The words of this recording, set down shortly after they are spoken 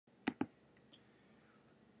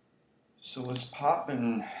So what's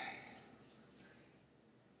poppin'?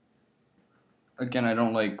 Again, I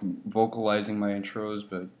don't like vocalizing my intros,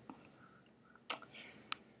 but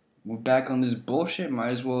we're back on this bullshit.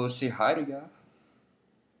 Might as well say hi to ya.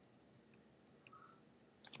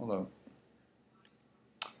 Hold up.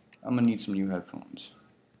 I'm gonna need some new headphones.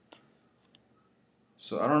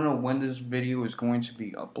 So I don't know when this video is going to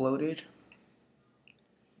be uploaded,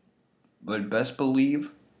 but best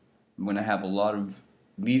believe I'm gonna have a lot of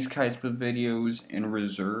these types of videos in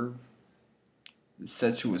reserve,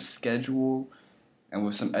 set to a schedule, and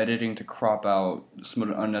with some editing to crop out some of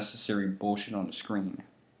the unnecessary bullshit on the screen.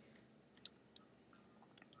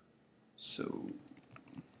 So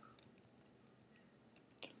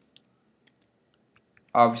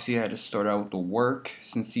obviously I had to start out with the work,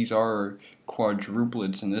 since these are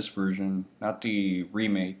quadruplets in this version, not the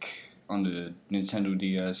remake on the Nintendo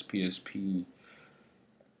DS, PSP,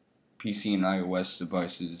 PC, and iOS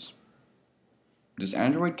devices. Does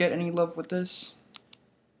Android get any love with this?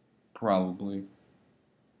 Probably.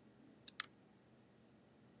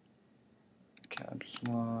 Caps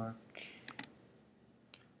lock.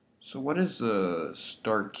 So what is the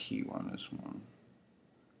start key on this one?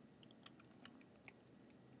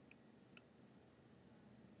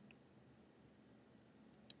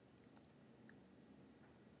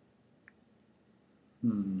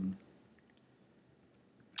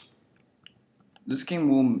 This game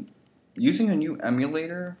will, using a new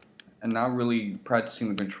emulator and not really practicing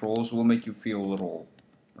the controls will make you feel a little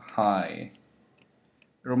high.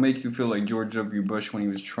 It'll make you feel like George W. Bush when he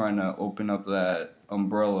was trying to open up that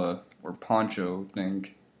umbrella or poncho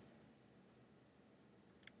thing.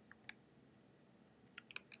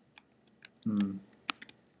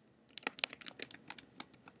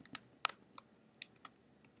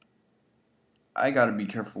 I gotta be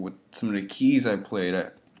careful with some of the keys I played.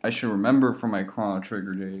 I should remember from my Chrono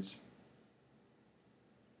Trigger days.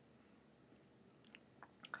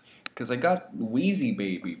 Because I got Wheezy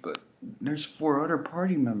Baby, but there's 4 other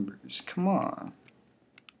party members. Come on.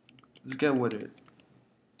 Let's get with it.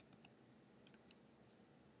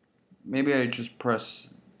 Maybe I just press...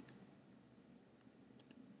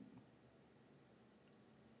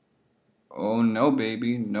 Oh, no,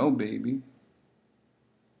 baby. No, baby.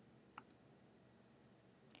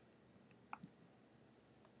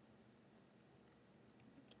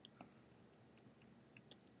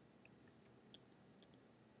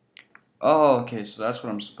 Oh, okay, so that's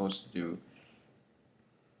what I'm supposed to do.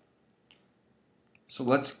 So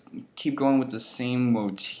let's keep going with the same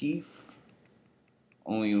motif.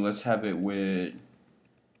 Only let's have it with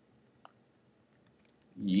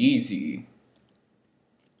Yeezy.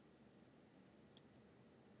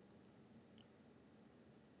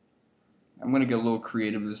 I'm gonna get a little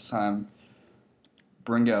creative this time.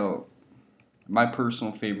 Bring out my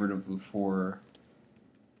personal favorite of the 4.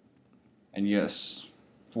 And yes,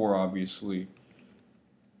 4 obviously.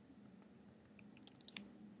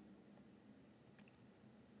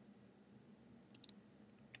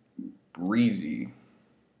 Breezy.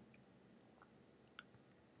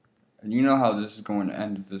 And you know how this is going to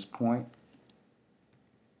end at this point.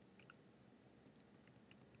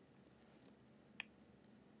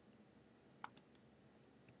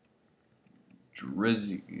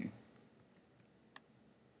 Drizzy.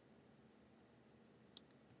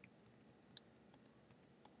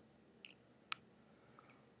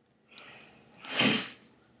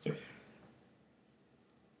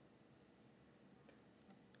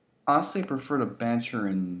 Honestly, I prefer the banter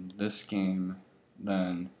in this game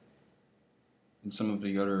than in some of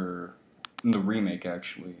the other, in the remake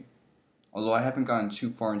actually. Although I haven't gotten too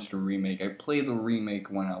far into the remake. I played the remake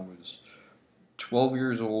when I was 12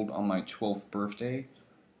 years old on my 12th birthday,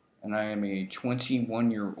 and I am a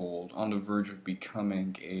 21-year-old on the verge of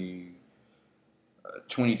becoming a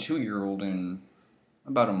 22-year-old in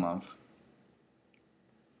about a month.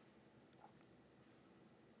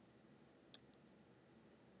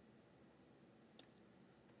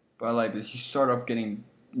 But I like this. You start off getting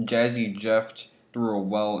Jazzy Jeffed through a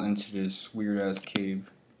well into this weird ass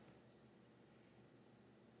cave.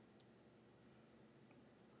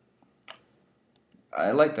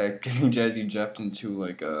 I like that, getting Jazzy Jeffed into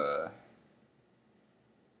like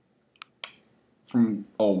from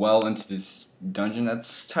a well into this dungeon.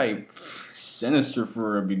 That's type sinister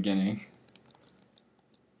for a beginning.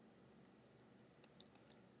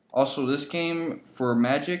 Also, this game for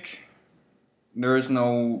magic, there is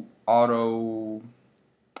no auto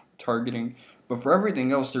targeting, but for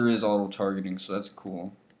everything else there is auto targeting, so that's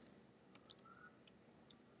cool.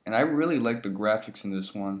 And I really like the graphics in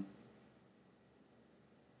this one.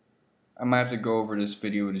 I might have to go over this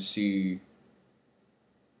video to see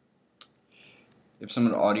if some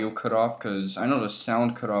of the audio cut off, because I know the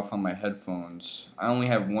sound cut off on my headphones. I only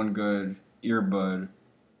have one good earbud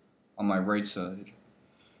on my right side.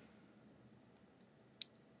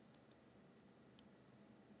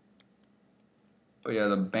 But yeah,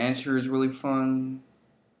 the banter is really fun.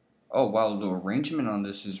 Oh wow, the arrangement on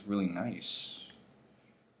this is really nice.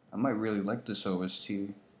 I might really like this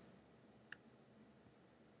OST.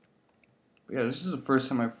 But yeah, this is the first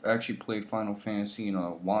time I've actually played Final Fantasy in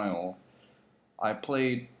a while. I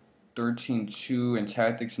played 13.2 and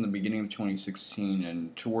Tactics in the beginning of 2016,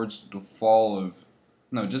 and towards the fall of,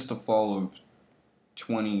 no, just the fall of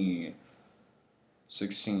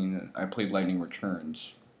 2016, I played Lightning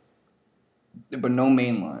Returns. But no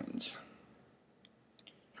main lines.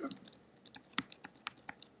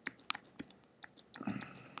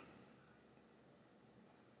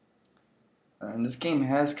 And this game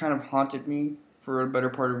has kind of haunted me for a better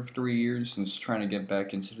part of 3 years since trying to get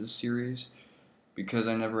back into the series because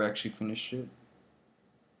I never actually finished it.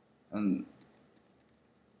 And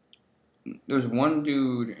there's one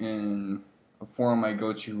dude in a forum I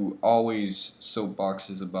go to who always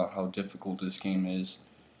soapboxes about how difficult this game is.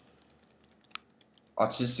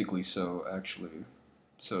 Autistically so, actually.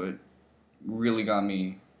 So it really got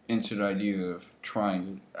me into the idea of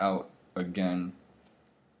trying it out again.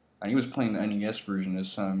 And he was playing the NES version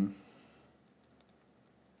this time.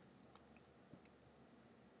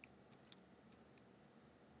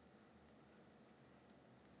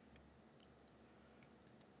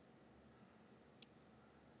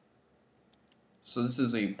 So this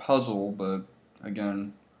is a puzzle, but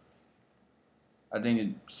again, I think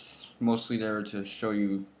it's mostly there to show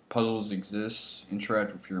you puzzles exist,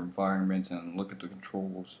 interact with your environment, and look at the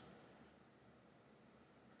controls.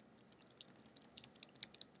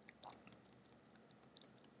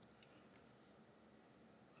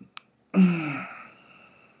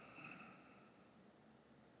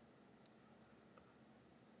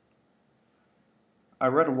 I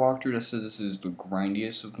read a walkthrough that says this is the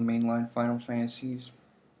grindiest of the mainline Final Fantasies,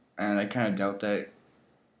 and I kind of doubt that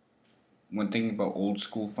when thinking about old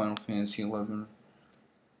school Final Fantasy 11.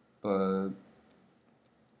 But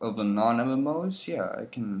of the non MMOs, yeah, I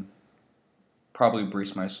can probably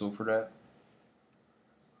brace myself for that.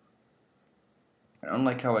 And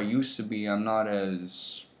unlike how I used to be, I'm not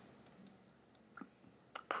as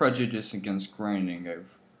prejudiced against grinding. I've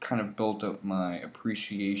kind of built up my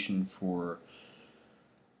appreciation for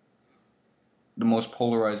the most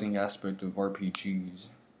polarizing aspect of RPGs.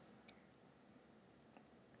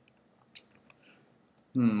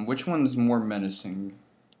 Which one is more menacing?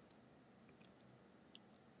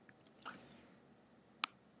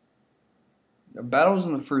 The battles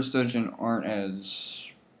in the first dungeon aren't as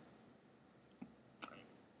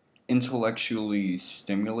intellectually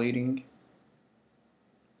stimulating.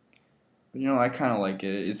 But I kind of like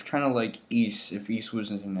it. It's kind of like East if East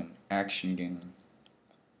wasn't an action game.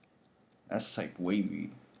 That's like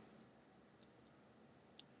wavy.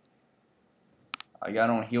 I got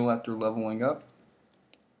on heal after leveling up.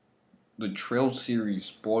 The Trail series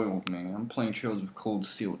spoiled me. I'm playing Trails of Cold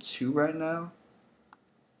Steel 2 right now.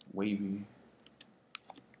 Wavy.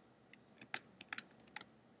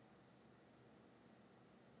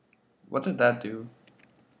 What did that do?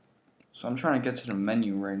 So I'm trying to get to the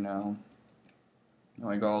menu right now.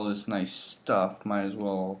 I got all this nice stuff. Might as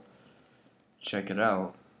well check it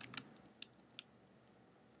out.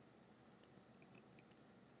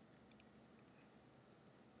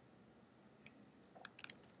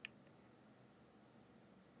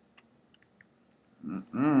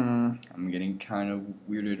 I'm getting kind of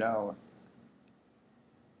weirded out.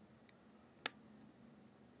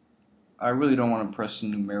 I really don't want to press the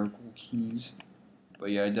numerical keys.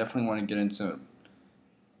 But yeah, I definitely want to get into...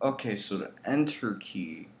 Okay, so the enter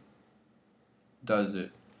key does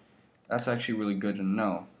it. That's actually really good to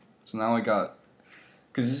know. So now I got...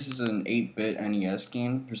 Because this is an 8-bit NES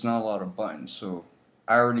game, there's not a lot of buttons, so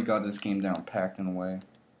I already got this game down packed in a way.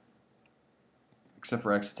 Except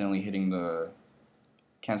for accidentally hitting the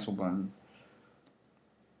cancel button.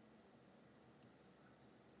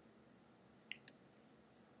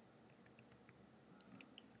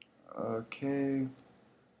 Okay.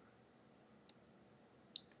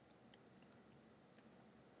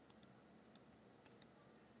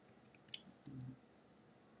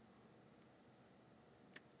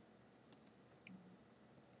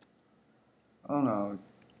 Oh no,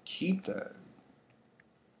 keep that.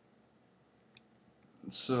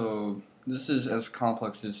 So, this is as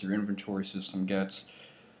complex as your inventory system gets.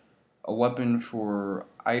 A weapon for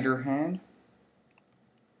either hand,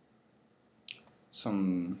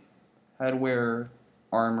 some headwear,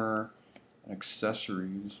 armor, and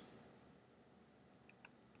accessories.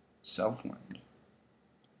 Southwind.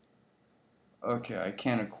 Okay, I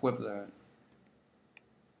can't equip that.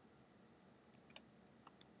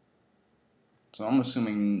 So I'm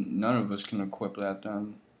assuming none of us can equip that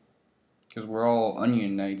then. Because we're all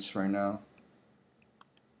Onion Knights right now.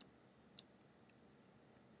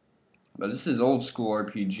 But this is old school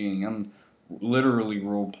RPGing. I'm literally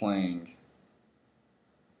role playing.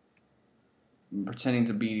 I'm pretending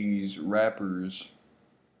to be these rappers.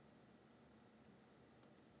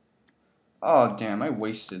 Oh damn, I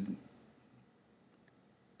wasted.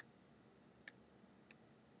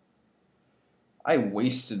 I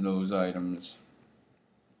wasted those items.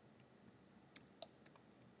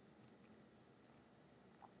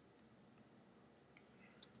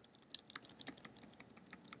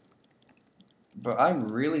 But I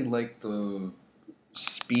really like the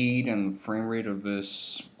speed and frame rate of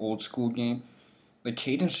this old school game. The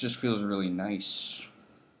cadence just feels really nice.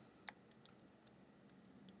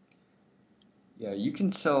 Yeah, you can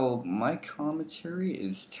tell my commentary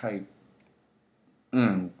is type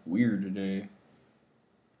weird today.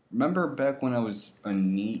 Remember back when I was a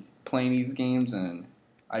neat playing these games and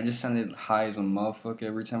I just sounded high as a motherfucker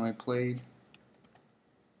every time I played?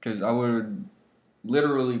 Because I would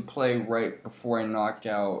literally play right before I knocked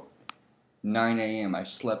out 9 a.m. I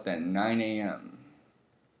slept at 9 a.m.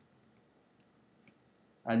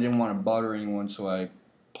 I didn't want to bother anyone, so I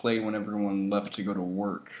played when everyone left to go to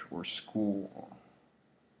work or school.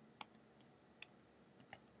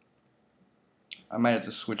 I might have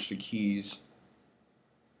to switch the keys.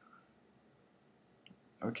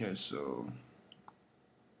 Okay, so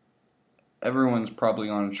everyone's probably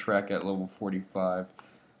on track at level 45.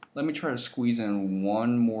 Let me try to squeeze in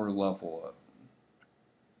one more level up.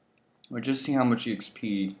 Or just see how much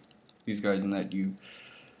EXP these guys net you.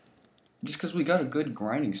 Just because we got a good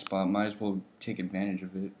grinding spot, might as well take advantage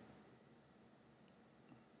of it.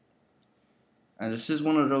 And this is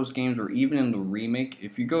one of those games where even in the remake,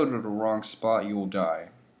 if you go to the wrong spot, you will die.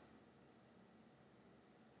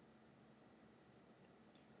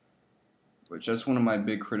 Which that's one of my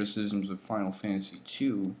big criticisms of Final Fantasy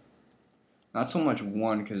II. Not so much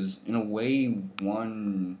 1, because in a way,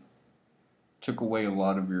 1 took away a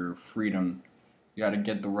lot of your freedom. You gotta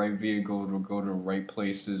get the right vehicle to go to the right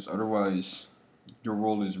places, otherwise your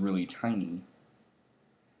world is really tiny.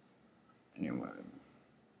 Anyway.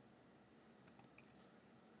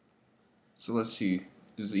 So let's see,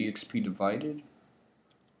 is the EXP divided?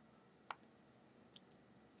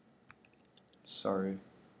 Sorry.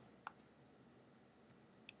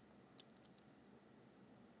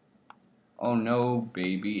 Oh no,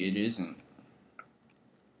 baby, it isn't.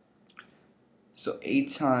 So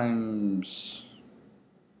 8 times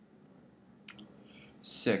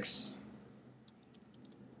 6.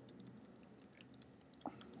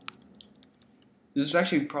 This is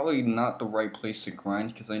actually probably not the right place to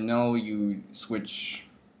grind, because I know you switch.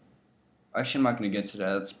 Actually, I'm not going to get to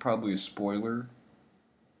that. That's probably a spoiler.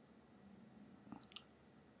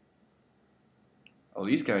 Oh,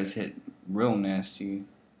 these guys hit real nasty.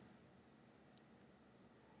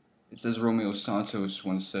 It says Romeo Santos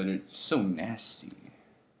once said it. So nasty.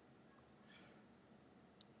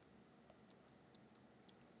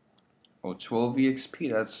 Oh, 12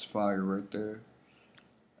 EXP? That's fire right there.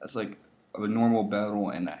 That's like a normal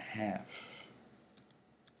battle and a half.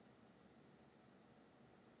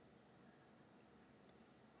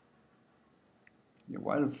 Yeah,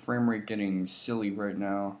 why the frame rate getting silly right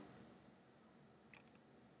now?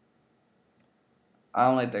 I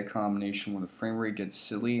don't like that combination when the frame rate gets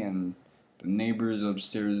silly and the neighbors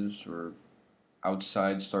upstairs or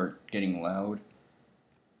outside start getting loud.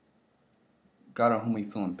 Got a homie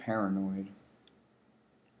feeling paranoid.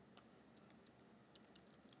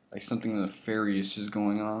 Like something nefarious is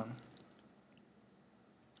going on.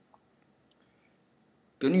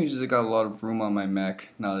 Good news is I got a lot of room on my Mac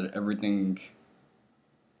now that everything...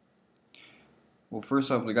 Well,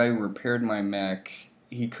 first off, the guy who repaired my Mac,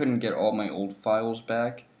 he couldn't get all my old files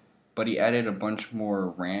back, but he added a bunch more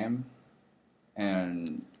RAM,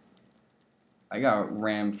 and I got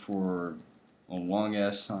RAM for a long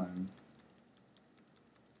ass time.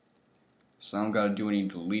 So I don't gotta do any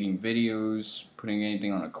deleting videos, putting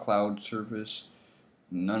anything on a cloud service,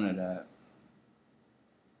 none of that.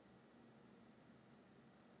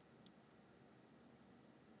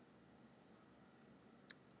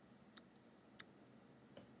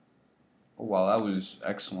 Oh wow, that was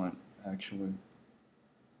excellent, actually.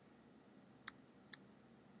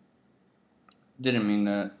 Didn't mean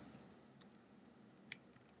that.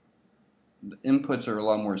 The inputs are a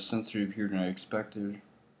lot more sensitive here than I expected.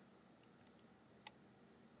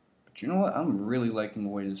 But you know what? I'm really liking the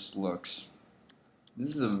way this looks.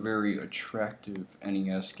 This is a very attractive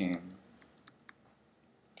NES game.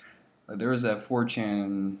 There was that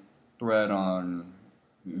 4chan thread on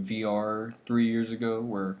VR 3 years ago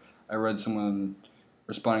where I read someone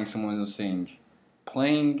responding to someone was saying,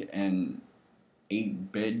 playing an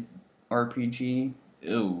 8-bit RPG?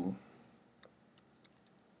 Ew.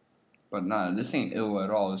 But nah, this ain't ill at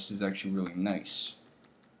all. This is actually really nice.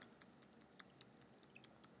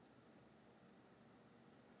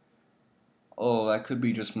 Oh, that could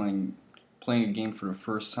be just my playing a game for the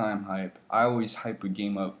first time hype. I always hype a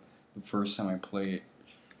game up the first time I play it.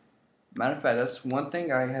 Matter of fact, that's one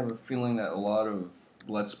thing I have a feeling that a lot of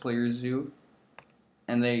Let's Players do.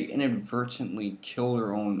 And they inadvertently kill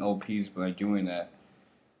their own LPs by doing that.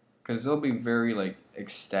 Because they'll be very, like,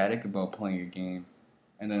 ecstatic about playing a game.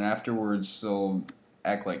 And then afterwards, they'll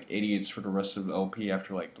act like idiots for the rest of the LP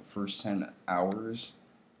after, like, the first 10 hours.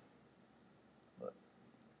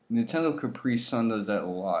 Nintendo Capri Sun does that a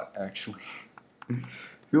lot, actually.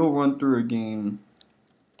 He'll run through a game,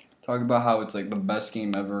 talk about how it's like the best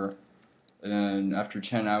game ever, and then after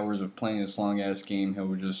 10 hours of playing this long ass game,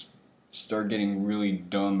 he'll just start getting really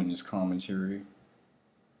dumb in his commentary.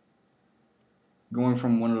 Going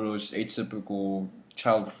from one of those atypical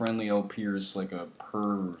child friendly LPers like a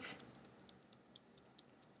perv.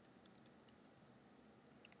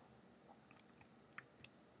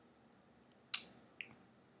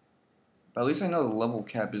 But at least I know the level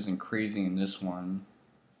cap isn't crazy in this one.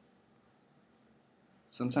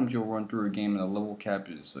 Sometimes you'll run through a game and the level cap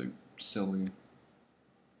is like silly.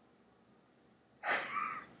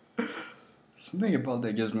 Something about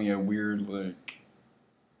that gives me a weird like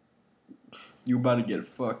you about to get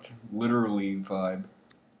fucked literally vibe.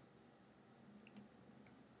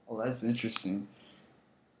 Oh, that's interesting.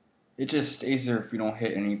 It just stays there if you don't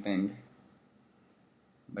hit anything.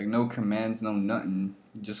 Like no commands, no nothing.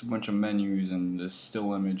 Just a bunch of menus and this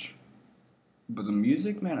still image. But the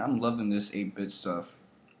music, man, I'm loving this 8-bit stuff.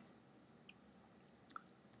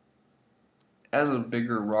 It has a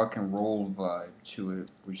bigger rock and roll vibe to it,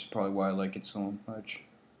 which is probably why I like it so much.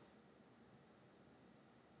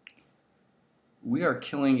 We are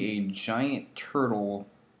killing a giant turtle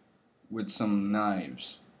with some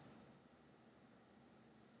knives.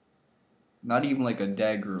 Not even like a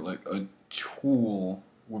dagger, like a tool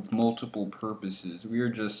with multiple purposes. We are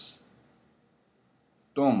just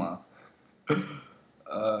Toma.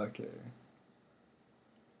 Okay.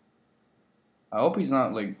 I hope he's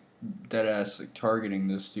not like dead ass like targeting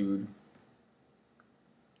this dude.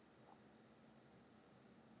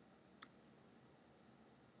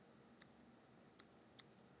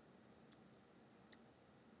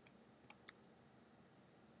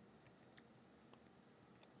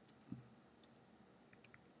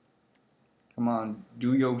 Come on,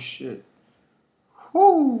 do your shit.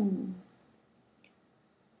 Whoo!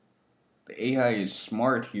 The AI is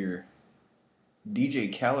smart here.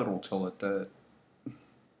 DJ Khaled will tell it that.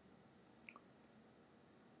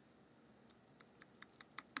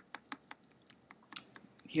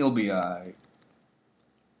 He'll be alright.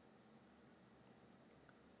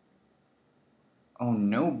 Oh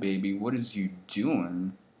no, baby, what is you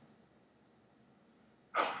doing?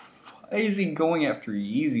 Why is he going after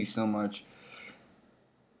Yeezy so much?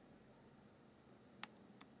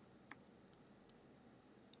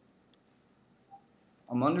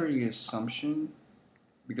 I'm under the assumption,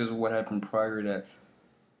 because of what happened prior, that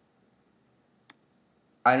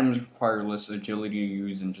items require less agility to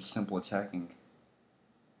use than just simple attacking.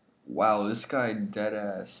 Wow, this guy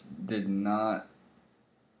deadass did not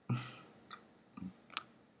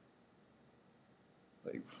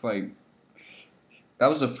like fight. That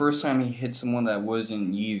was the first time he hit someone that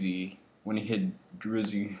wasn't Yeezy when he hit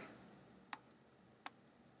Drizzy.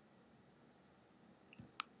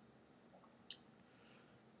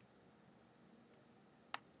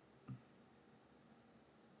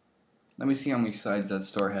 Let me see how many sides that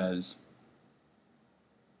star has.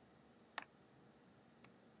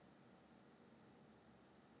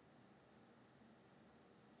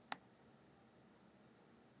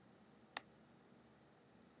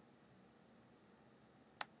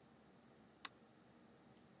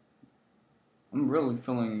 I'm really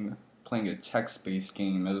feeling playing a text-based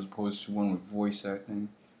game as opposed to one with voice acting.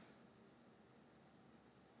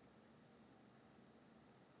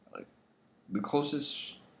 Like the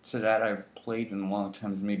closest to that I've played in a long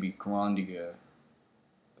time is maybe Grandia,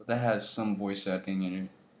 but that has some voice acting in it,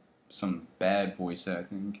 some bad voice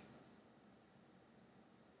acting,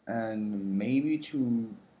 and maybe to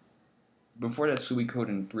before that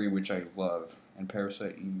Suikoden 3, which I love, and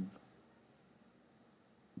Parasite Eve.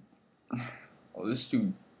 Oh, this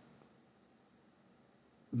dude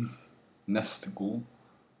Nesticle.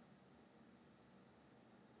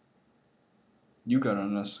 You got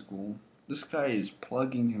a school. This guy is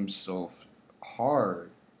plugging himself hard.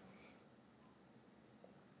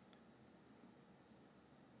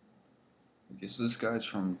 I guess this guy's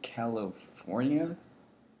from California?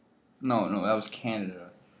 No, no, that was Canada.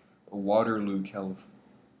 Waterloo, California.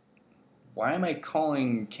 Why am I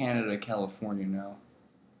calling Canada California now?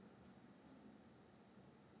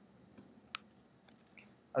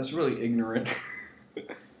 I was really ignorant.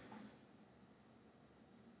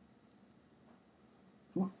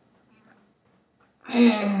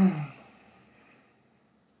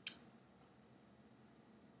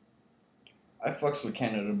 I fucks with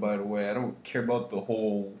Canada, by the way. I don't care about the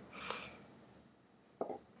whole.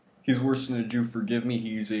 He's worse than a Jew, forgive me.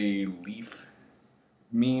 He's a leaf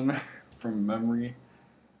meme from memory.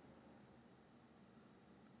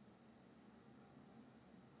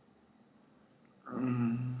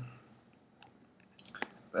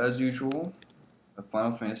 As usual, the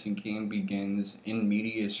Final Fantasy game begins in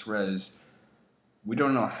medias res. We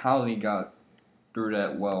don't know how they got through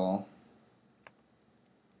that well.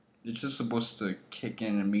 It's just supposed to kick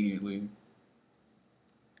in immediately.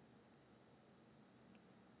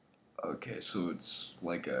 Okay, so it's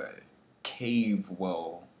like a cave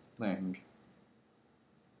well thing.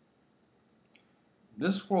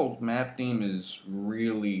 This world map theme is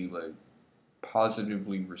really like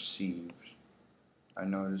positively received. I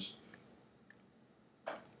noticed.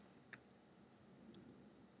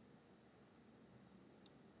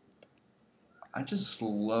 I just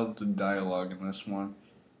love the dialogue in this one.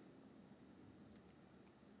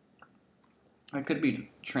 I could be the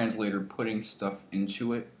translator putting stuff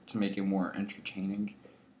into it to make it more entertaining.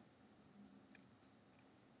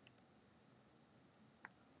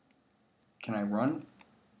 Can I run?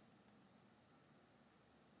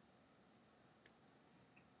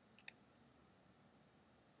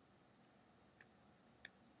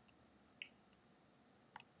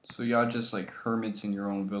 So y'all just like hermits in your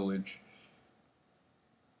own village.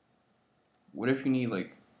 What if you need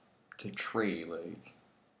like to trade? Like,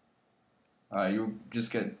 you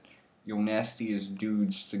just get your nastiest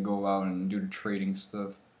dudes to go out and do the trading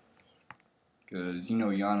stuff. Cause you know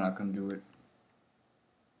y'all not gonna do it.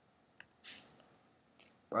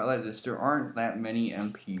 But I like this. There aren't that many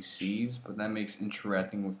NPCs, but that makes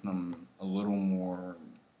interacting with them a little more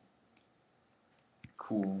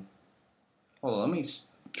cool. Hold on, let me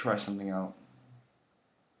try something out.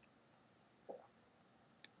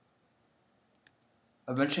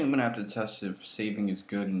 Eventually, I'm gonna have to test if saving is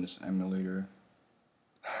good in this emulator.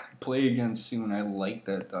 Play again soon. I like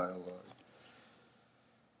that dialogue.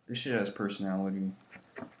 This shit has personality.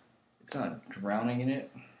 It's not drowning in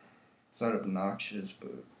it. It's not obnoxious,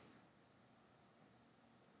 but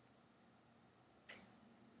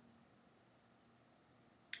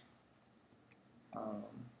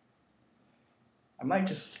I might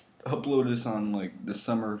just upload this on like the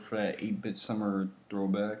summer for that 8-bit summer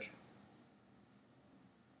throwback.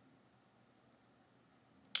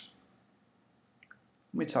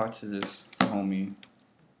 Let me talk to this homie.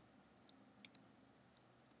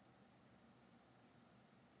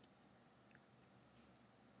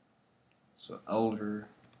 So elder.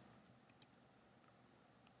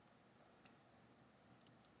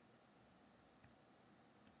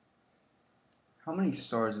 How many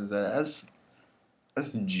stars is that?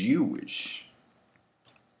 That's Jewish.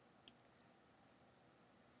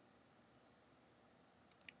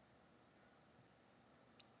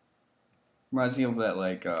 Reminds me of that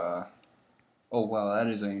like oh wow,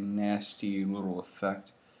 that is a nasty little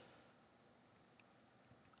effect.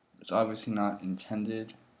 It's obviously not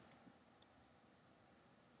intended.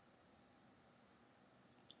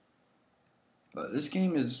 But this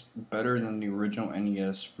game is better than the original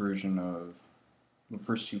NES version of the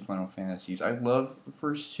first two Final Fantasies. I love the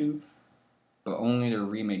first two, but only their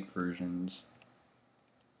remake versions,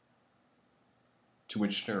 to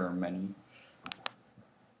which there are many.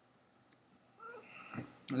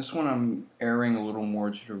 This one I'm airing a little more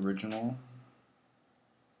to the original.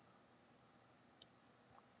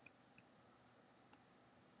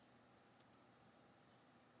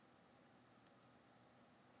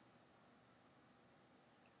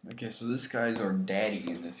 Okay, so this guy's our daddy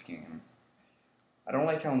in this game. I don't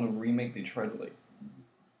like how in the remake they tried to like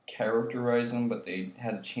characterize him, but they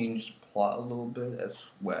had to change the plot a little bit. That's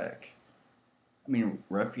whack. I mean,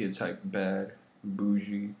 Refia type bad,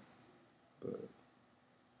 bougie, but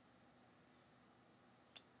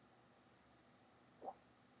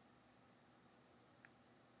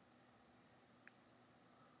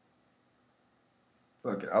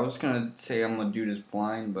fuck it. I was gonna say I'm gonna do this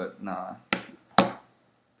blind, but nah.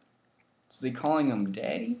 So they calling him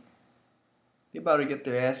daddy? They about to get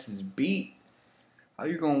their asses beat. How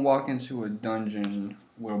you gonna walk into a dungeon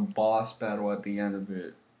with a boss battle at the end of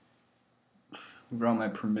it without my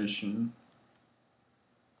permission?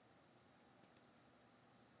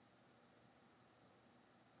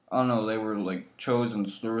 I don't know, they were like chosen,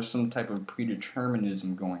 so there was some type of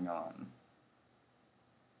predeterminism going on.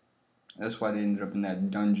 That's why they ended up in that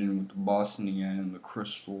dungeon with the boss in the end and the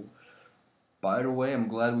crystal. By the way, I'm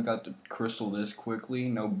glad we got the crystal this quickly.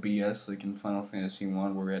 No BS like in Final Fantasy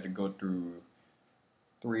 1 where we had to go through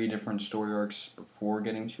 3 different story arcs before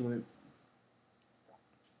getting to it.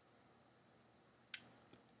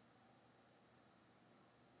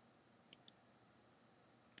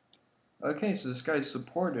 Okay, so this guy's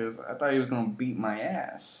supportive. I thought he was gonna beat my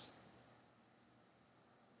ass.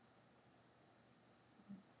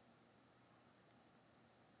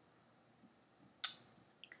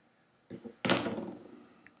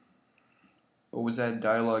 But was that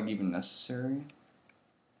dialogue even necessary?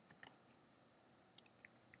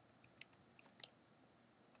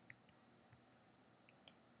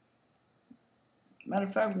 Matter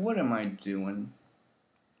of fact, what am I doing?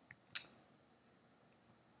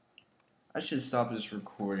 I should stop this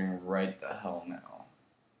recording right the hell now.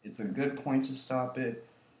 It's a good point to stop it.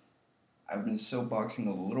 I've been soapboxing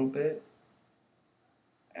a little bit,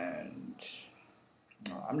 and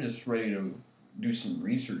I'm just ready to do some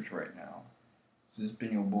research right now. So this has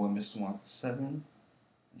been your boy, Mr. Wonka 7,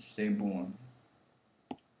 and stay born.